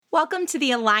Welcome to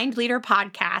the Aligned Leader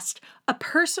Podcast, a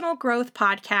personal growth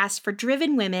podcast for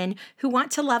driven women who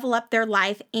want to level up their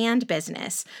life and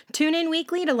business. Tune in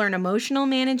weekly to learn emotional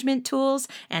management tools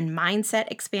and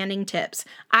mindset expanding tips.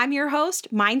 I'm your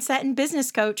host, mindset and business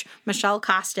coach, Michelle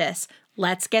Costas.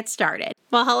 Let's get started.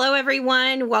 Well, hello,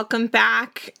 everyone. Welcome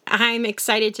back. I'm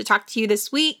excited to talk to you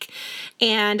this week,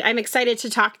 and I'm excited to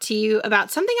talk to you about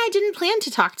something I didn't plan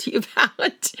to talk to you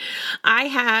about. I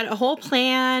had a whole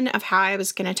plan of how I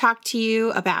was going to talk to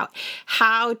you about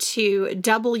how to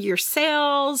double your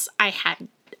sales. I had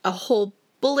a whole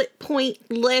bullet point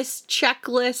list,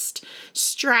 checklist,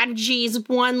 strategies,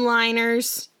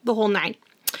 one-liners, the whole nine.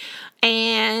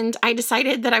 And I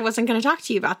decided that I wasn't going to talk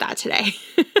to you about that today.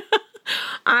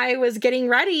 I was getting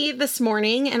ready this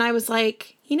morning and I was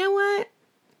like, you know what?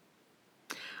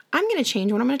 I'm going to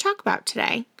change what I'm going to talk about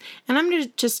today. And I'm going to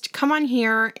just come on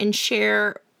here and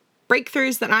share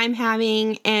breakthroughs that I'm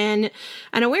having and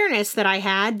an awareness that I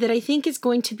had that I think is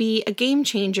going to be a game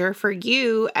changer for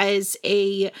you as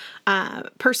a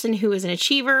person who is an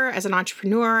achiever, as an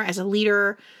entrepreneur, as a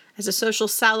leader, as a social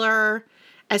seller,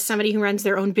 as somebody who runs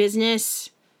their own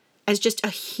business, as just a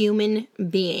human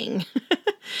being.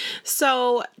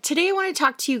 So today I want to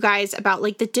talk to you guys about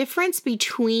the difference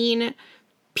between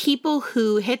people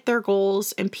who hit their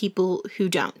goals and people who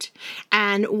don't.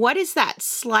 And what is that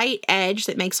slight edge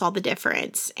that makes all the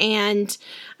difference? And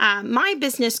my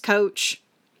business coach,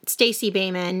 Stacey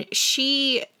Bayman,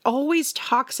 she always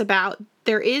talks about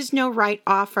there is no right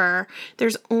offer.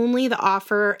 There's only the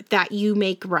offer that you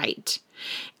make right.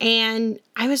 And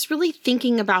I was really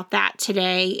thinking about that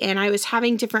today, and I was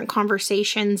having different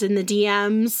conversations in the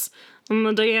DMs.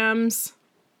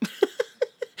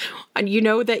 And you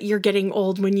know that you're getting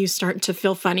old when you start to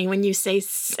feel funny when you say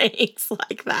sayings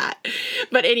like that.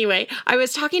 But anyway, I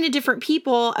was talking to different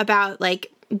people about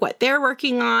what they're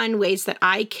working on, ways that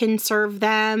I can serve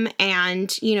them, and,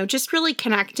 just really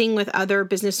connecting with other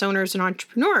business owners and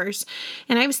entrepreneurs.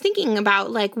 And I was thinking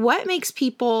about what makes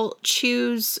people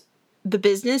choose the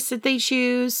business that they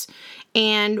choose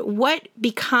and what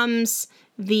becomes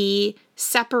the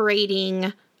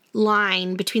separating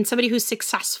line between somebody who's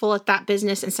successful at that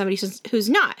business and somebody who's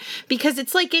not. Because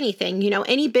it's like anything,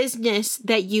 any business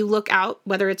that you look out,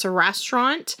 whether it's a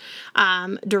restaurant,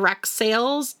 direct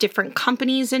sales, different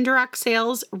companies in direct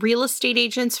sales, real estate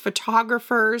agents,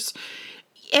 photographers,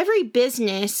 every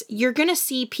business, you're going to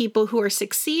see people who are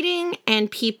succeeding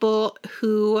and people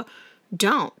who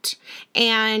don't.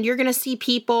 And you're going to see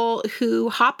people who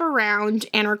hop around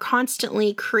and are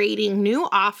constantly creating new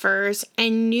offers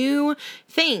and new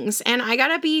things. And I got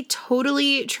to be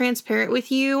totally transparent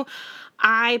with you.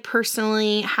 I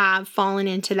personally have fallen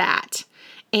into that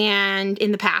and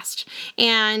in the past.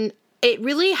 And it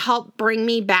really helped bring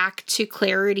me back to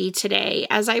clarity today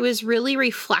as I was really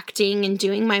reflecting and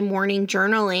doing my morning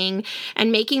journaling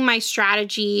and making my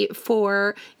strategy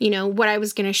for, what I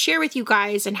was going to share with you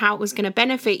guys and how it was going to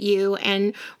benefit you,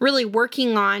 and really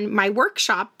working on my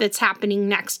workshop that's happening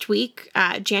next week,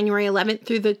 January 11th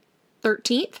through the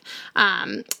 13th.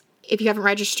 If you haven't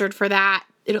registered for that,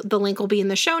 the link will be in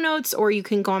the show notes, or you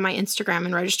can go on my Instagram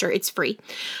and register. It's free.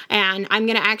 And I'm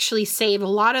going to actually save a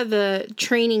lot of the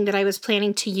training that I was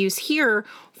planning to use here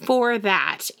for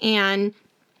that. And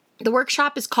the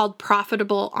workshop is called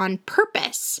Profitable on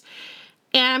Purpose.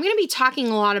 And I'm going to be talking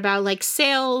a lot about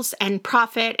sales and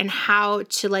profit and how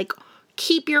to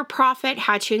keep your profit,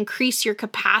 how to increase your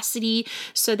capacity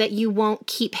so that you won't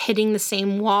keep hitting the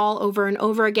same wall over and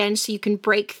over again, so you can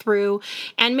break through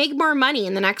and make more money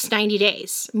in the next 90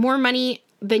 days, more money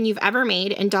than you've ever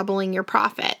made, and doubling your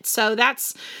profit. So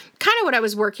that's kind of what I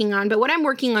was working on. But what I'm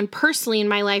working on personally in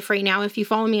my life right now, if you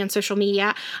follow me on social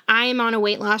media, I'm on a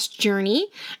weight loss journey.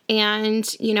 And,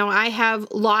 I have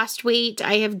lost weight,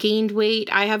 I have gained weight,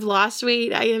 I have lost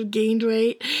weight, I have gained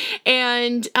weight.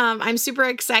 And I'm super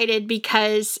excited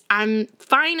because I'm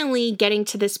finally getting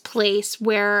to this place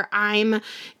where I'm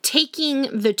taking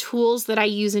the tools that I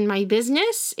use in my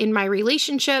business, in my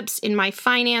relationships, in my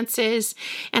finances,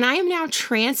 and I am now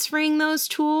transferring those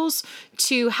tools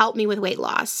to help me with weight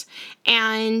loss.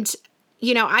 And,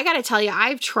 I got to tell you,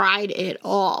 I've tried it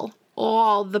all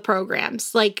the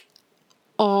programs,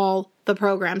 all the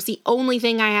programs. The only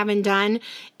thing I haven't done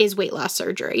is weight loss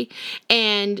surgery.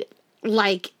 And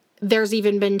there's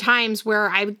even been times where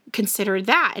I've considered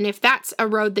that. And if that's a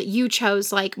road that you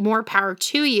chose, more power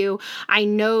to you. I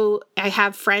know I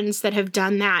have friends that have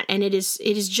done that, and it is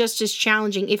just as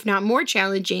challenging, if not more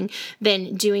challenging,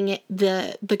 than doing it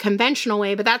the conventional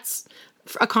way. But that's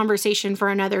a conversation for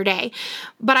another day.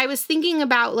 But I was thinking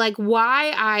about like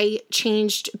why I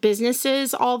changed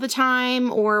businesses all the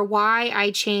time, or why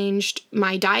I changed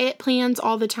my diet plans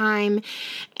all the time.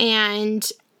 And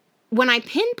when I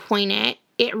pinpoint it,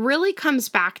 it really comes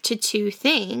back to two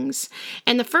things.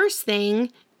 And the first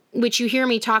thing, which you hear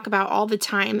me talk about all the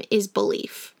time, is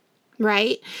belief,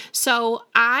 right? So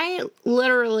I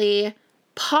literally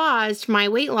paused my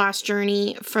weight loss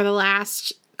journey for the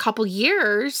last couple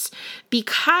years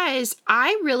because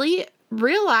I really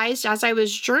realized as I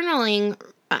was journaling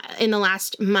in the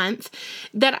last month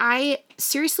that I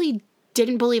seriously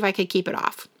didn't believe I could keep it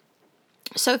off.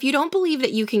 So if you don't believe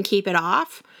that you can keep it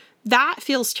off, that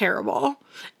feels terrible.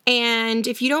 And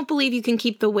if you don't believe you can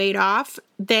keep the weight off,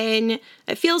 then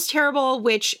it feels terrible,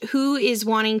 which who is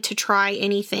wanting to try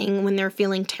anything when they're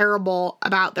feeling terrible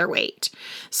about their weight?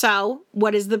 So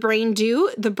what does the brain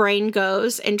do? The brain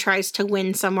goes and tries to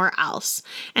win somewhere else.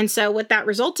 And so what that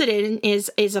resulted in is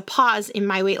a pause in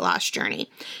my weight loss journey.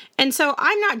 And so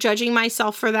I'm not judging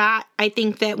myself for that. I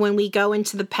think that when we go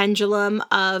into the pendulum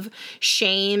of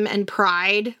shame and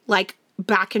pride, like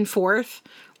back and forth,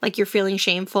 like you're feeling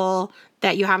shameful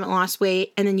that you haven't lost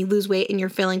weight, and then you lose weight and you're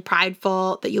feeling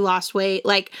prideful that you lost weight.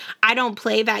 Like, I don't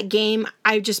play that game.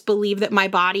 I just believe that my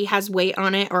body has weight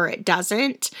on it or it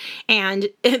doesn't. And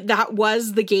that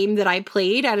was the game that I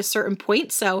played at a certain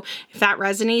point. So if that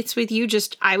resonates with you,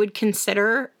 I would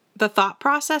consider the thought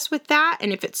process with that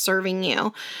and if it's serving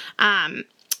you.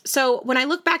 So when I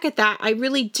look back at that, I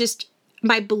really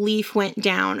my belief went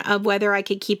down of whether I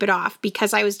could keep it off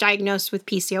because I was diagnosed with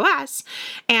PCOS.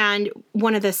 And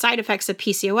one of the side effects of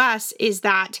PCOS is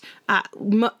that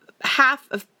half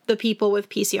of the people with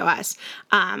PCOS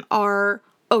are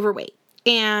overweight.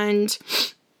 And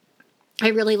I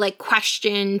really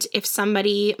questioned if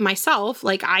myself,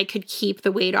 I could keep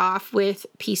the weight off with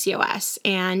PCOS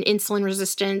and insulin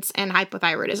resistance and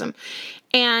hypothyroidism.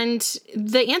 And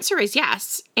the answer is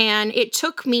yes. And it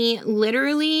took me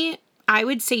literally, I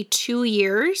would say 2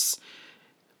 years.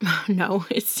 No,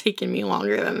 it's taken me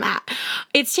longer than that.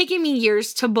 It's taken me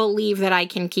years to believe that I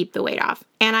can keep the weight off.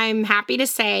 And I'm happy to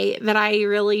say that I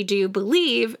really do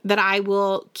believe that I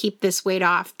will keep this weight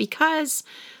off because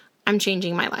I'm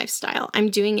changing my lifestyle. I'm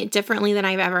doing it differently than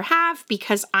I've ever have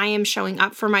because I am showing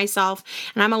up for myself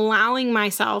and I'm allowing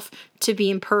myself to be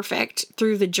imperfect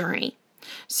through the journey.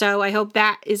 So I hope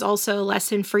that is also a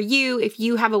lesson for you. If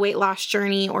you have a weight loss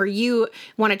journey or you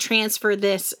want to transfer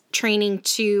this training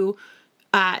to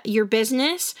your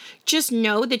business, just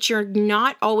know that you're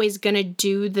not always going to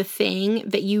do the thing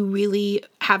that you really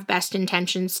have best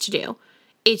intentions to do.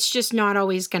 It's just not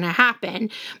always going to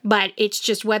happen, but it's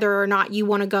just whether or not you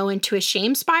want to go into a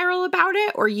shame spiral about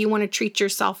it or you want to treat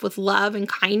yourself with love and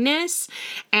kindness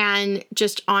and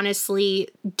just honestly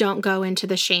don't go into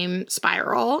the shame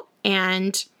spiral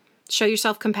and show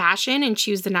yourself compassion and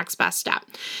choose the next best step.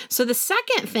 So the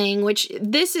second thing, which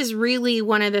this is really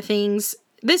one of the things,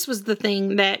 this was the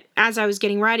thing that as I was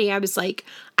getting ready, I was like,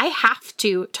 I have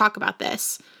to talk about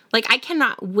this. I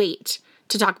cannot wait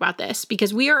to talk about this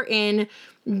because we are in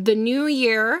the new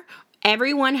year.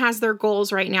 Everyone has their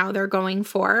goals right now they're going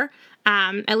for.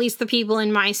 At least the people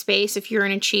in my space, if you're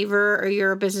an achiever or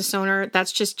you're a business owner,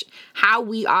 that's just how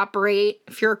we operate.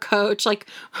 If you're a coach,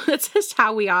 that's just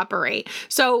how we operate.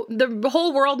 So the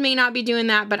whole world may not be doing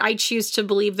that, but I choose to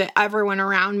believe that everyone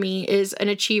around me is an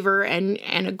achiever and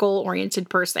a goal-oriented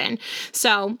person.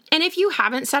 So, and if you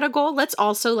haven't set a goal, let's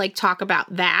also talk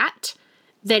about that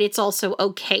it's also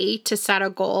okay to set a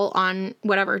goal on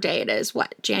whatever day it is,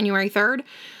 January 3rd?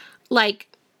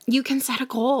 You can set a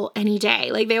goal any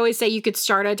day. They always say you could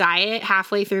start a diet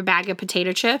halfway through a bag of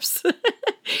potato chips.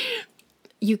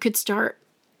 You could start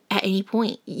at any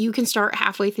point. You can start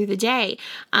halfway through the day.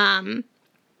 I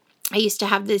used to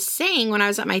have this saying when I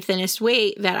was at my thinnest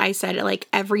weight that I said,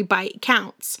 every bite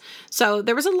counts. So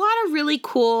there was a lot of really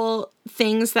cool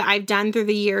things that I've done through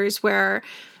the years where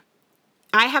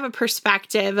I have a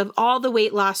perspective of all the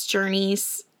weight loss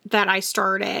journeys that I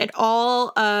started,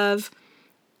 all of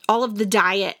the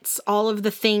diets, all of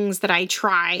the things that I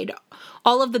tried,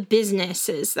 all of the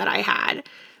businesses that I had.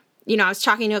 I was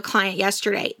talking to a client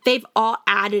yesterday. They've all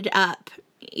added up.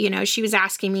 She was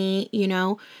asking me,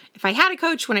 if I had a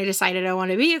coach when I decided I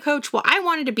wanted to be a coach. Well, I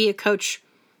wanted to be a coach.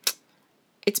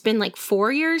 It's been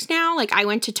 4 years now. I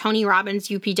went to Tony Robbins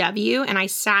UPW and I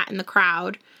sat in the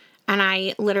crowd and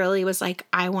I literally was like,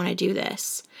 I want to do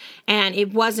this. And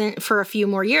it wasn't for a few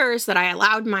more years that I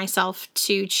allowed myself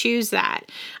to choose that.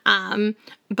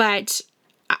 But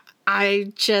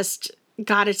I just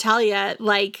got to tell you,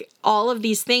 all of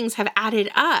these things have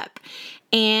added up.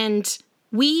 And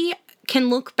we can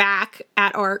look back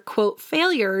at our quote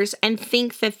failures and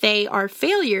think that they are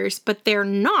failures, but they're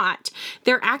not.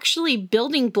 They're actually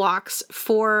building blocks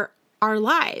for our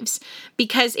lives.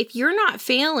 Because if you're not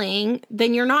failing,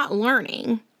 then you're not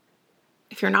learning.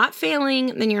 If you're not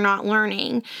failing, then you're not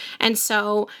learning. And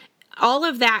so all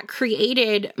of that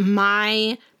created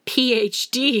my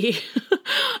PhD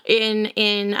in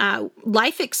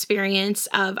life experience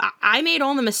of I made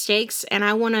all the mistakes and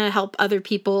I want to help other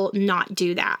people not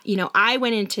do that. I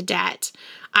went into debt.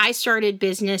 I started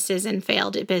businesses and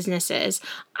failed at businesses.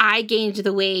 I gained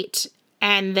the weight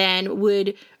and then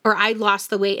I lost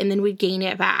the weight and then would gain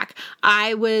it back.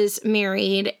 I was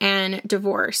married and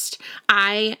divorced.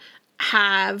 I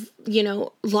have,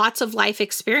 lots of life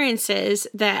experiences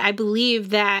that I believe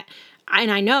that, and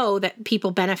I know that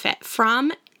people benefit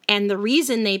from. And the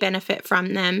reason they benefit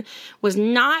from them was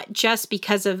not just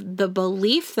because of the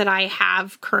belief that I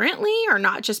have currently, or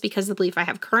not just because of the belief I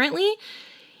have currently.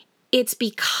 It's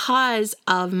because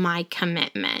of my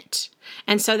commitment.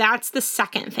 And so that's the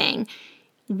second thing.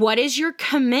 What is your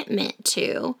commitment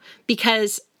to?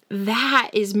 Because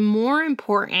that is more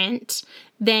important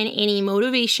than any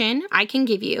motivation I can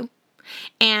give you.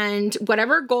 And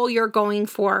whatever goal you're going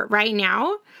for right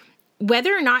now,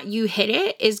 whether or not you hit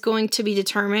it is going to be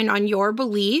determined on your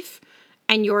belief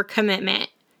and your commitment.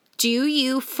 Do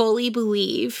you fully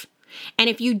believe? And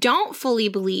if you don't fully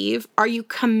believe, are you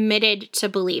committed to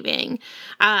believing?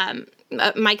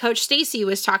 My coach Stacy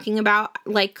was talking about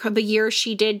like the year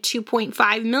she did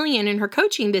 2.5 million in her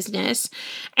coaching business.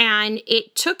 And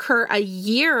it took her a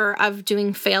year of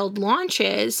doing failed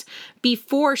launches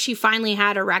before she finally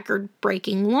had a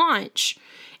record-breaking launch.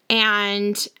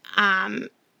 And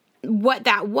what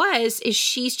that was is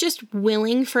she's just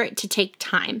willing for it to take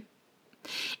time.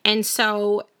 And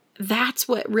so that's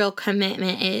what real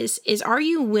commitment is are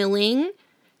you willing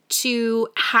to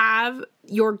have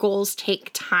your goals take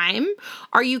time?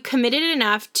 Are you committed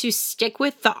enough to stick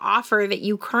with the offer that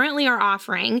you currently are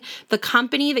offering, the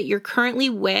company that you're currently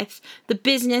with, the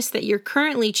business that you're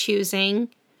currently choosing?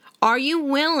 Are you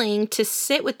willing to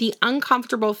sit with the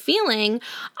uncomfortable feeling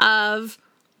of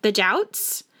the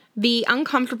doubts, the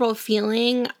uncomfortable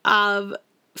feeling of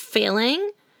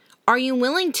failing? Are you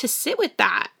willing to sit with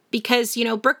that? Because,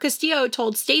 Brooke Castillo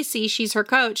told Stacy, she's her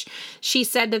coach, she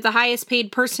said that the highest paid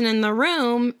person in the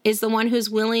room is the one who's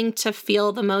willing to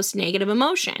feel the most negative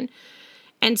emotion.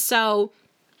 And so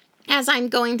as I'm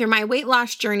going through my weight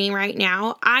loss journey right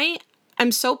now,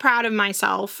 I'm so proud of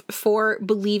myself for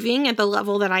believing at the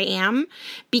level that I am,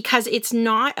 because it's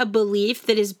not a belief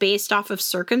that is based off of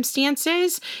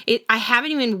circumstances. I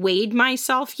haven't even weighed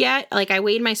myself yet. Like I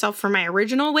weighed myself for my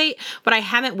original weight, but I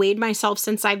haven't weighed myself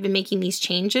since I've been making these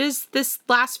changes this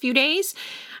last few days.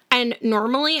 And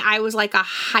normally I was like a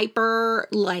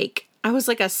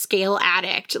scale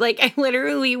addict. Like I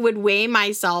literally would weigh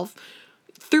myself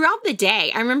throughout the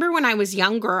day. I remember when I was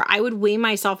younger, I would weigh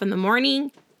myself in the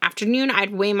morning, afternoon,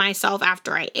 I'd weigh myself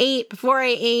after I ate, before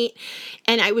I ate,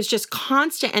 and I was just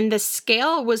constant. And the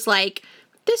scale was like,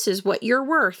 this is what you're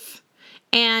worth.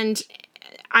 And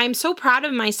I'm so proud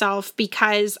of myself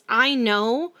because I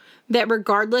know that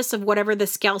regardless of whatever the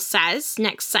scale says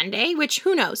next Sunday, which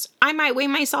who knows, I might weigh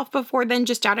myself before then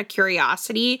just out of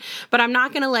curiosity, but I'm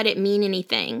not going to let it mean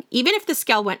anything. Even if the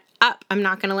scale went up, I'm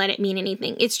not going to let it mean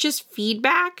anything. It's just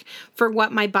feedback for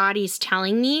what my body's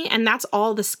telling me, and that's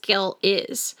all the scale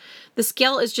is. The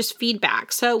scale is just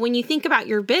feedback. So when you think about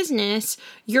your business,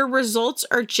 your results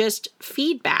are just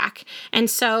feedback. And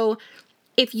so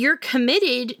if you're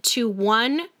committed to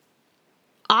one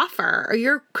offer or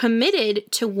you're committed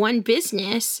to one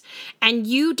business and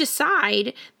you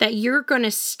decide that you're going to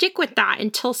stick with that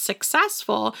until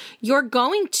successful, you're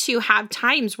going to have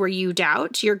times where you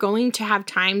doubt. You're going to have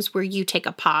times where you take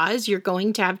a pause. You're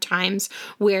going to have times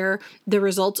where the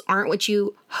results aren't what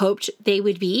you hoped they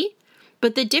would be.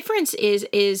 But the difference is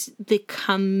the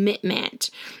commitment.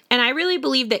 And I really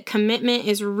believe that commitment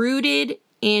is rooted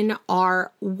in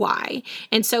our why.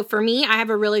 And so for me, I have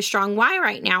a really strong why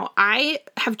right now. I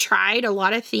have tried a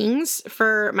lot of things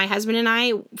for my husband and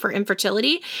I for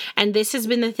infertility. And this has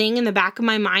been the thing in the back of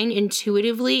my mind,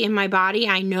 intuitively in my body,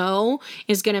 I know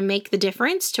is going to make the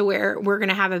difference to where we're going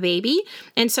to have a baby.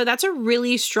 And so that's a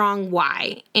really strong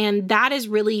why. And that is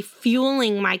really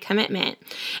fueling my commitment.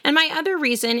 And my other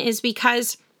reason is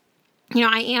because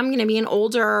I am going to be an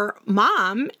older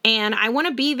mom and I want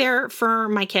to be there for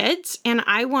my kids and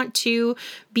I want to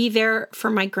be there for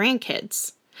my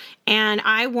grandkids and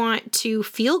I want to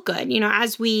feel good.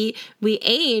 As we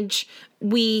age,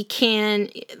 we can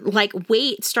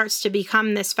weight starts to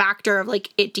become this factor of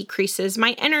it decreases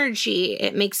my energy.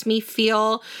 It makes me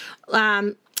feel,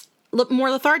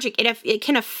 more lethargic. It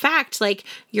can affect like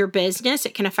your business.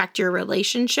 It can affect your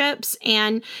relationships.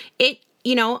 And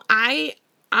when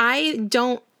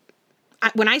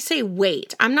I say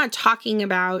weight, I'm not talking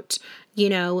about,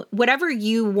 whatever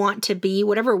you want to be,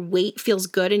 whatever weight feels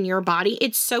good in your body.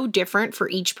 It's so different for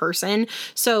each person.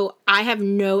 So I have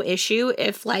no issue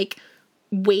if like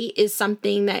weight is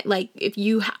something that like, if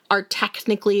you are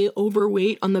technically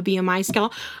overweight on the BMI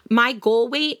scale, my goal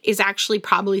weight is actually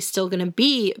probably still going to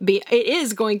it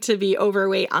is going to be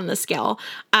overweight on the scale,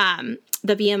 the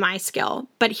BMI scale.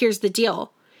 But here's the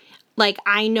deal. Like,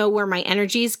 I know where my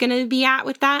energy is going to be at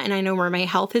with that, and I know where my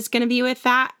health is going to be with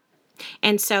that.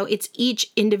 And so it's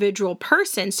each individual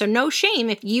person. So no shame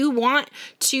if you want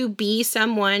to be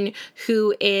someone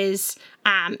who is,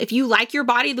 if you like your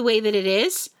body the way that it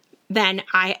is, then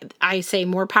I say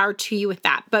more power to you with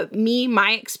that. But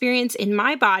my experience in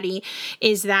my body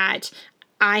is that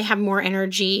I have more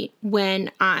energy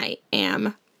when I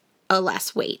am a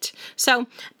less weight. So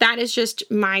that is just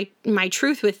my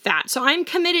truth with that. So I'm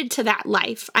committed to that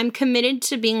life. I'm committed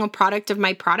to being a product of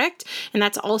my product. And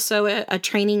that's also a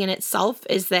training in itself,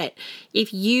 is that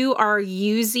if you are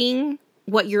using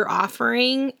what you're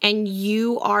offering and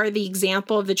you are the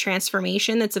example of the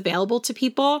transformation that's available to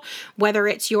people, whether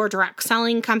it's your direct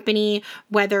selling company,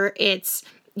 whether it's,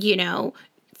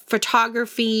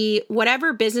 photography,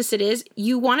 whatever business it is,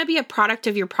 you want to be a product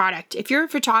of your product. If you're a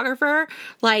photographer,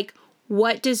 like,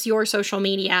 what does your social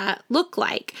media look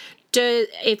like?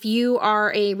 If you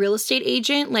are a real estate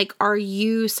agent, like, are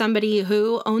you somebody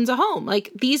who owns a home? Like,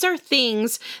 these are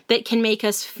things that can make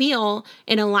us feel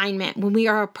in alignment when we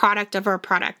are a product of our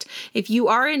product. If you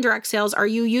are in direct sales, are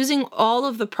you using all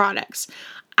of the products?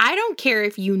 I don't care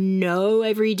if you know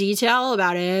every detail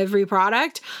about every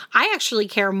product. I actually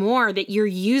care more that you're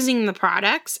using the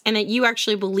products and that you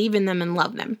actually believe in them and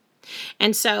love them.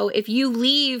 And so if you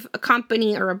leave a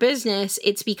company or a business,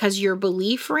 it's because your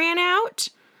belief ran out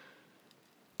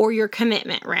or your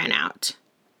commitment ran out.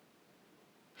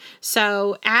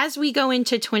 So as we go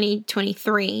into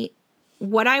 2023,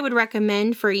 what I would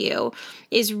recommend for you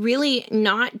is really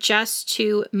not just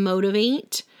to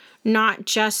motivate, not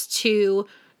just to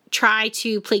try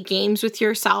to play games with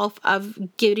yourself of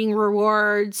getting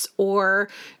rewards or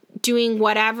doing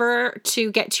whatever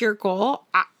to get to your goal.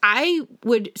 I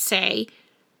would say,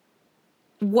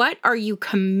 what are you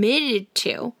committed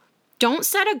to? Don't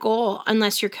set a goal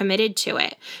unless you're committed to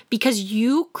it, because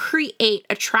you create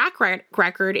a track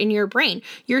record in your brain.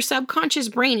 Your subconscious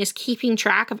brain is keeping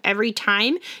track of every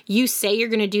time you say you're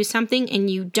going to do something and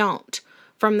you don't,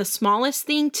 from the smallest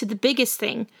thing to the biggest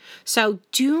thing. So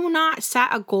do not set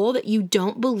a goal that you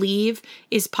don't believe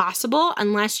is possible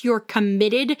unless you're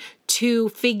committed to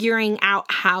figuring out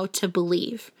how to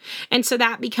believe. And so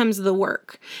that becomes the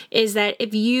work, is that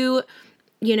if you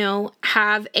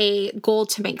have a goal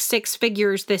to make 6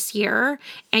 figures this year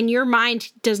and your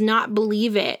mind does not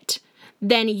believe it,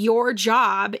 then your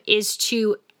job is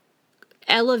to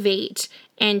elevate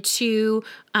and to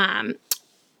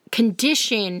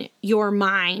condition your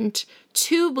mind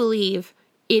to believe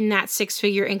in that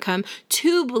 6-figure income,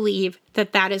 to believe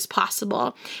that that is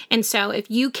possible. And so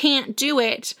if you can't do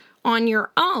it on your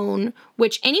own,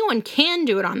 which anyone can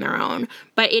do it on their own,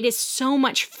 but it is so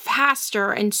much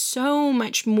faster and so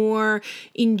much more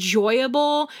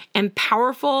enjoyable and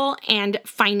powerful and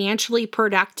financially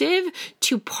productive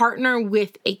to partner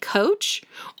with a coach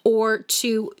or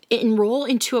to enroll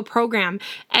into a program.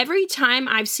 Every time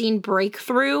I've seen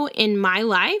breakthrough in my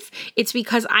life, it's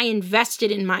because I invested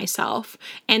in myself.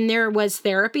 And there was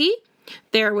therapy,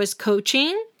 there was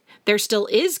coaching, there still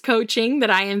is coaching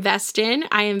that I invest in.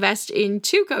 I invest in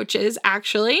 2 coaches,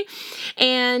 actually.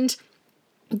 And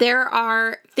there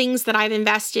are things that I've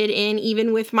invested in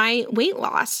even with my weight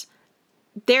loss.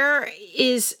 There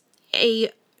is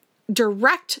a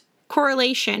direct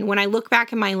correlation when I look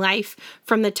back in my life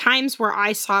from the times where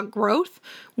I saw growth,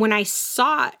 when I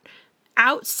sought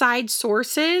outside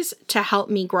sources to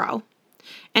help me grow.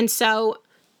 And so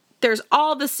there's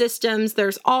all the systems,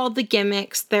 there's all the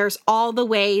gimmicks, there's all the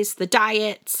ways, the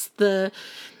diets, the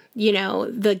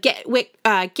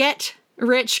get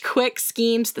rich quick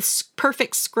schemes, the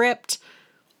perfect script.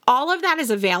 All of that is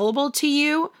available to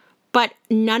you, but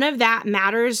none of that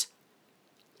matters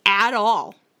at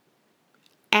all.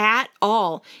 At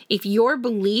all, if your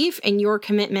belief and your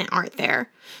commitment aren't there.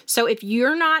 So if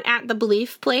you're not at the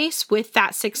belief place with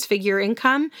that 6-figure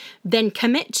income, then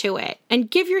commit to it and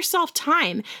give yourself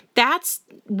time. That's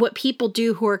what people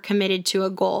do who are committed to a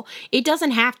goal. It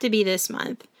doesn't have to be this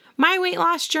month. My weight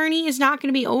loss journey is not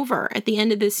going to be over at the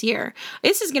end of this year.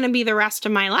 This is going to be the rest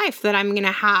of my life that I'm going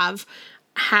to have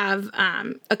have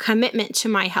a commitment to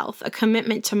my health, a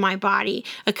commitment to my body,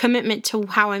 a commitment to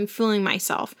how I'm feeling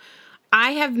myself.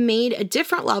 I have made a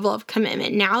different level of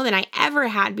commitment now than I ever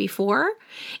had before,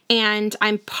 and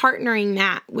I'm partnering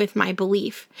that with my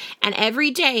belief. And every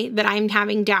day that I'm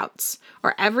having doubts,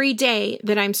 or every day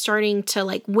that I'm starting to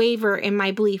like waver in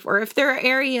my belief, or if there are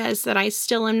areas that I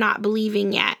still am not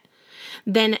believing yet,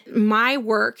 then my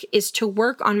work is to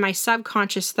work on my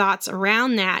subconscious thoughts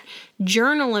around that,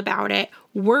 journal about it,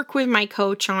 work with my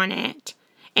coach on it,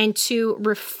 and to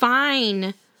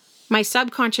refine my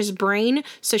subconscious brain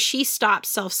so she stops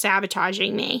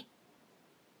self-sabotaging me.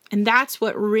 And that's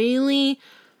what really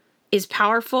is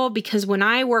powerful, because when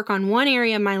I work on one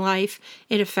area of my life,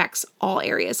 it affects all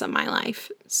areas of my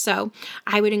life. So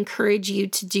I would encourage you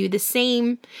to do the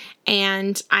same.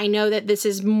 And I know that this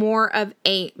is more of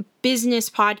a business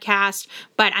podcast,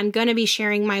 but I'm going to be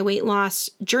sharing my weight loss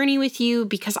journey with you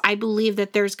because I believe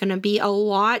that there's going to be a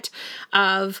lot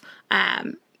of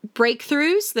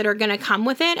breakthroughs that are going to come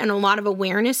with it and a lot of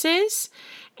awarenesses.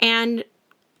 And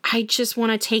I just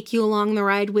want to take you along the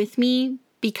ride with me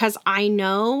because I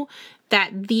know that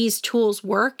these tools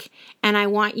work and I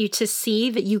want you to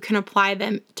see that you can apply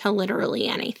them to literally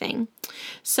anything.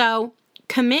 So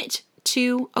commit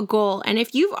to a goal. And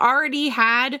if you've already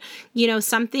had,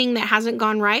 something that hasn't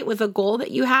gone right with a goal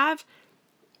that you have,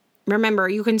 remember,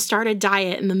 you can start a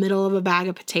diet in the middle of a bag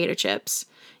of potato chips.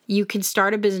 You can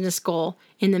start a business goal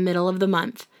in the middle of the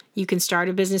month. You can start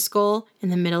a business goal in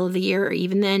the middle of the year or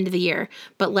even the end of the year.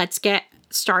 But let's get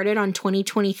started on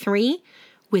 2023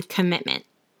 with commitment.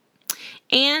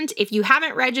 And if you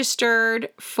haven't registered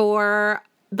for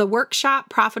the workshop,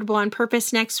 Profitable on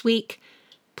Purpose, next week,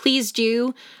 please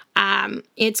do.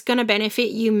 It's going to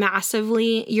benefit you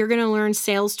massively. You're going to learn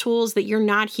sales tools that you're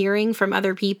not hearing from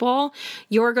other people.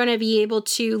 You're going to be able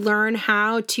to learn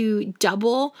how to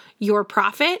double your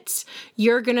profits.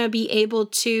 You're going to be able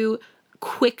to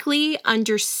quickly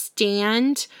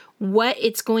understand what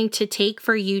it's going to take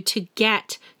for you to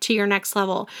get to your next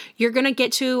level. You're going to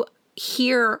get to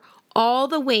hear all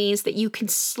the ways that you can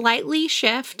slightly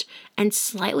shift and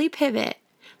slightly pivot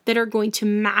that are going to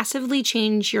massively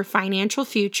change your financial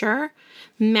future,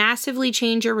 massively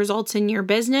change your results in your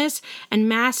business, and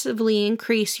massively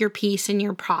increase your peace and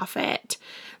your profit.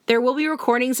 There will be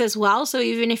recordings as well, so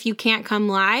even if you can't come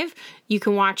live, you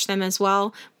can watch them as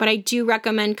well. But I do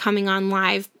recommend coming on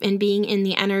live and being in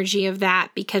the energy of that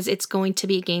because it's going to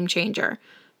be a game changer.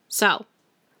 So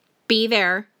be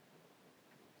there.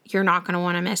 You're not going to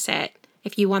want to miss it.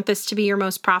 If you want this to be your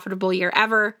most profitable year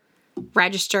ever,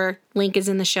 register. Link is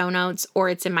in the show notes or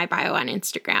it's in my bio on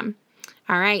Instagram.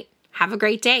 All right. Have a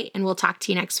great day and we'll talk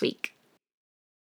to you next week.